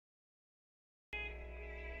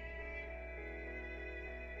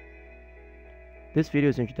This video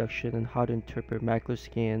is an introduction on how to interpret macular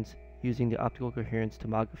scans using the optical coherence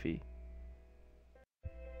tomography.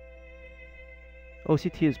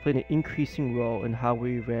 OCT has played an increasing role in how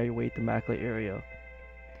we evaluate the macular area.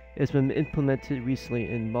 It has been implemented recently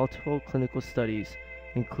in multiple clinical studies,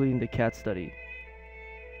 including the CAT study.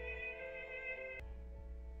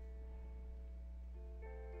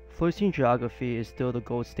 Fluorescein angiography is still the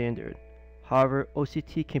gold standard. However,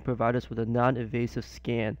 OCT can provide us with a non-invasive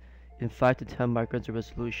scan in 5 to 10 microns of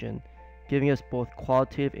resolution, giving us both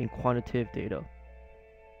qualitative and quantitative data.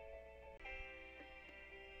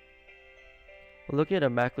 When looking at a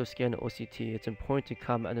macular scan in OCT, it's important to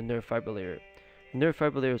comment on the nerve fiber layer. The nerve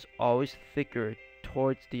fiber layer is always thicker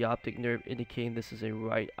towards the optic nerve, indicating this is a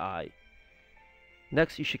right eye.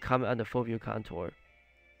 Next, you should comment on the foveal contour.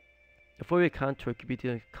 The foveal contour could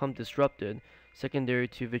become disrupted secondary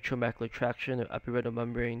to vitreomacular traction of epiretinal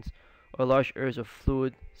membranes or large areas of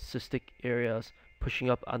fluid cystic areas pushing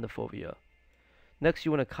up on the fovea. Next,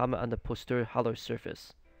 you want to comment on the posterior halar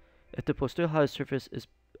surface. If the posterior halar surface is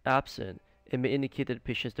absent, it may indicate that the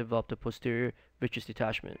patient has developed a posterior vitreous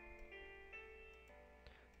detachment.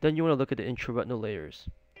 Then you want to look at the intraretinal layers.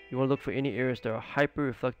 You want to look for any areas that are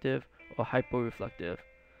hyperreflective or hyporeflective.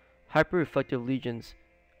 Hyperreflective lesions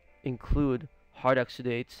include hard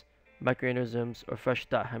exudates, microaneurysms, or fresh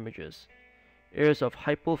dot hemorrhages. Areas of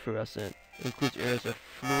hypofluorescent includes areas of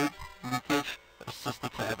fluid leakage or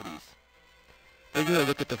cystic cavities. Then you want to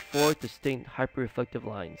look at the 4 distinct hyperreflective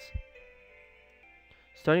lines.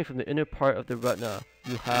 Starting from the inner part of the retina,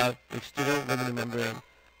 you have the external limiting membrane,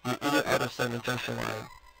 your inner outer segment junction line,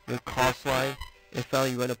 your cross line, and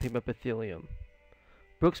finally your retinal pigment epithelium.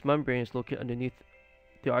 Brooks membrane is located underneath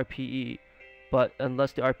the RPE, but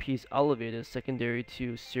unless the RPE is elevated secondary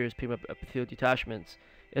to serious pigment epithelial detachments,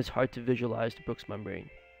 it's hard to visualize the Brooks membrane.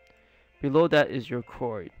 Below that is your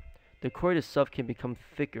choroid. The choroid itself can become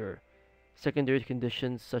thicker secondary to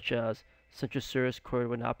conditions such as central serous choroid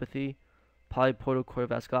retinopathy, polypoidal choroid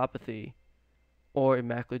vasculopathy, or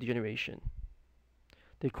macular degeneration.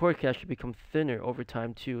 The choroid can actually become thinner over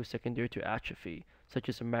time too, secondary to atrophy, such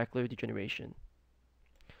as macular degeneration.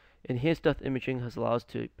 Enhanced depth imaging has allowed us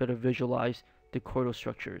to better visualize the choroidal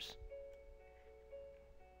structures.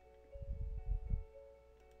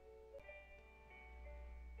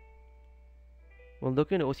 When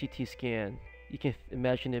looking at an OCT scan, you can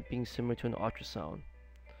imagine it being similar to an ultrasound,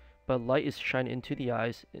 but light is shined into the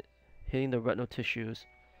eyes, hitting the retinal tissues,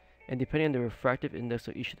 and depending on the refractive index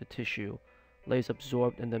of each of the tissue, light is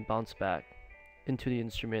absorbed and then bounced back into the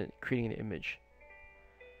instrument, creating an image.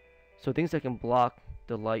 So things that can block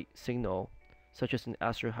the light signal, such as an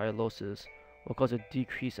astrohyalosis, will cause a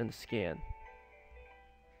decrease in the scan.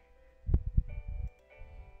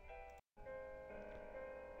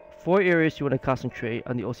 Four areas you want to concentrate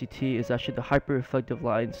on the OCT is actually the hyperreflective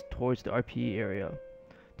lines towards the RPE area.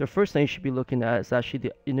 The first thing you should be looking at is actually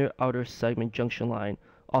the inner outer segment junction line,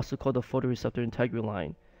 also called the photoreceptor integral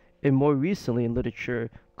line, and more recently in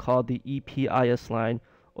literature called the EPIS line,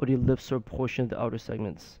 or the ellipsoid portion of the outer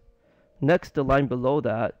segments. Next, the line below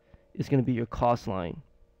that is going to be your COS line.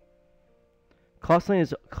 COS line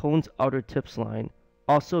is cone's outer tips line,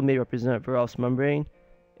 also may represent varus membrane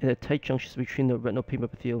and the tight junctions between the retinal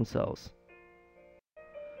pigment epithelium cells.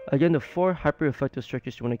 Again, the 4 hyperreflective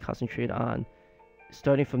structures you want to concentrate on,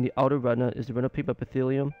 starting from the outer retina, is the retinal pigment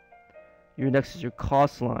epithelium. Your next is your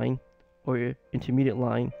COS line, or your intermediate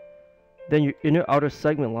line. Then your inner outer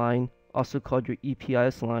segment line, also called your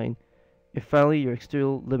EPIS line. And finally, your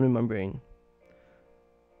external limiting membrane.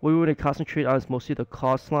 What we want to concentrate on is mostly the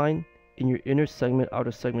COS line and your inner segment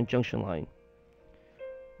outer segment junction line.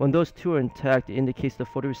 When those two are intact, it indicates the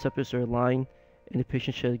photoreceptors are aligned and the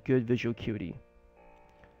patient should have good visual acuity.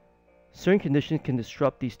 Certain conditions can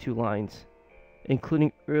disrupt these two lines,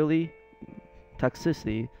 including early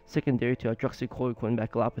toxicity secondary to hydroxychloroquine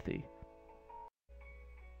maculopathy.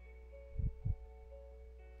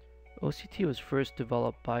 OCT was first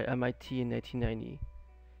developed by MIT in 1990.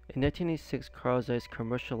 In 1986, Carl Zeiss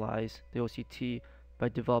commercialized the OCT by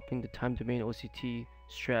developing the time-domain OCT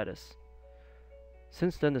Stratus.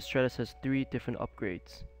 Since then, the Stratus has 3 different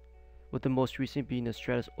upgrades, with the most recent being the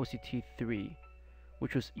Stratus OCT 3,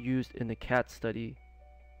 which was used in the CAT study.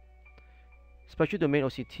 Spectral domain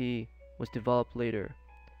OCT was developed later,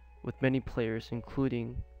 with many players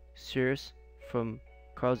including Cirrus from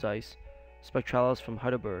Carl Zeiss, Spectralis from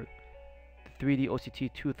Heidelberg, the 3D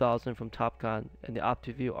OCT 2000 from Topcon, and the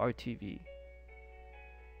OptiView RTV.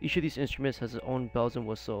 Each of these instruments has its own bells and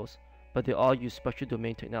whistles, but they all use spectral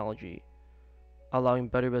domain technology, allowing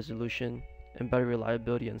better resolution and better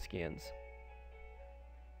reliability on scans.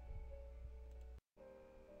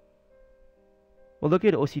 When looking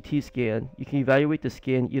at an OCT scan, you can evaluate the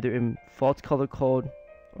scan either in false color code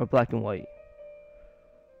or black and white.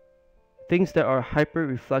 Things that are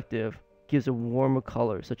hyper-reflective gives a warmer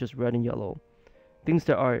color, such as red and yellow. Things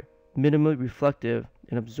that are minimally reflective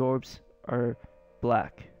and absorbs are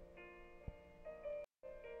black.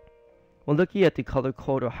 When looking at the color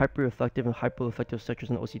code of hyperreflective and hyporeflective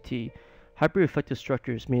structures in OCT, hyperreflective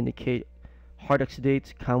structures may indicate hard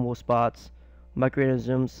exudates, convo spots,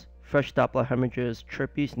 microaneurysms, fresh doplet hemorrhages,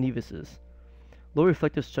 chirpies, nevuses. Low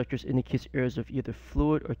reflective structures indicate areas of either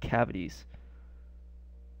fluid or cavities.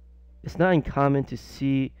 It's not uncommon to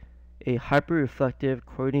see a hyperreflective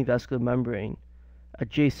choroidal vascular membrane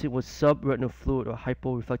adjacent with subretinal fluid or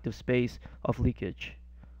hyporeflective space of leakage,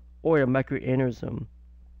 or a microaneurysm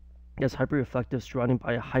that's hyperreflective surrounded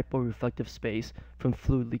by a hyporeflective space from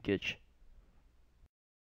fluid leakage.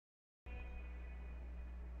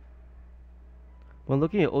 When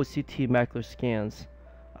looking at OCT macular scans,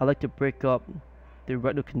 I like to break up the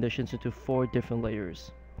retinal conditions into 4 different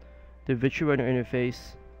layers: the vitreoretinal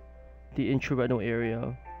interface, the intraretinal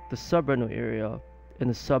area, the subretinal area, and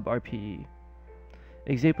the sub-RPE.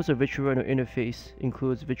 Examples of vitreoretinal interface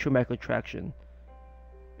includes vitreomacular traction.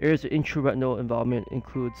 Areas of intraretinal involvement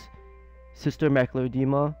includes cystoid macular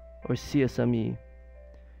edema or CSME.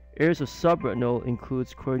 Areas of subretinal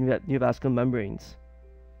includes choroidal neovascular membranes,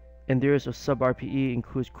 and areas of sub-RPE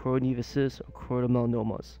includes choroidal nevuses or choroidal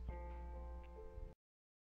melanomas.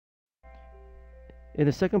 In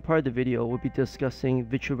the second part of the video, we'll be discussing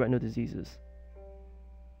vitreoretinal diseases.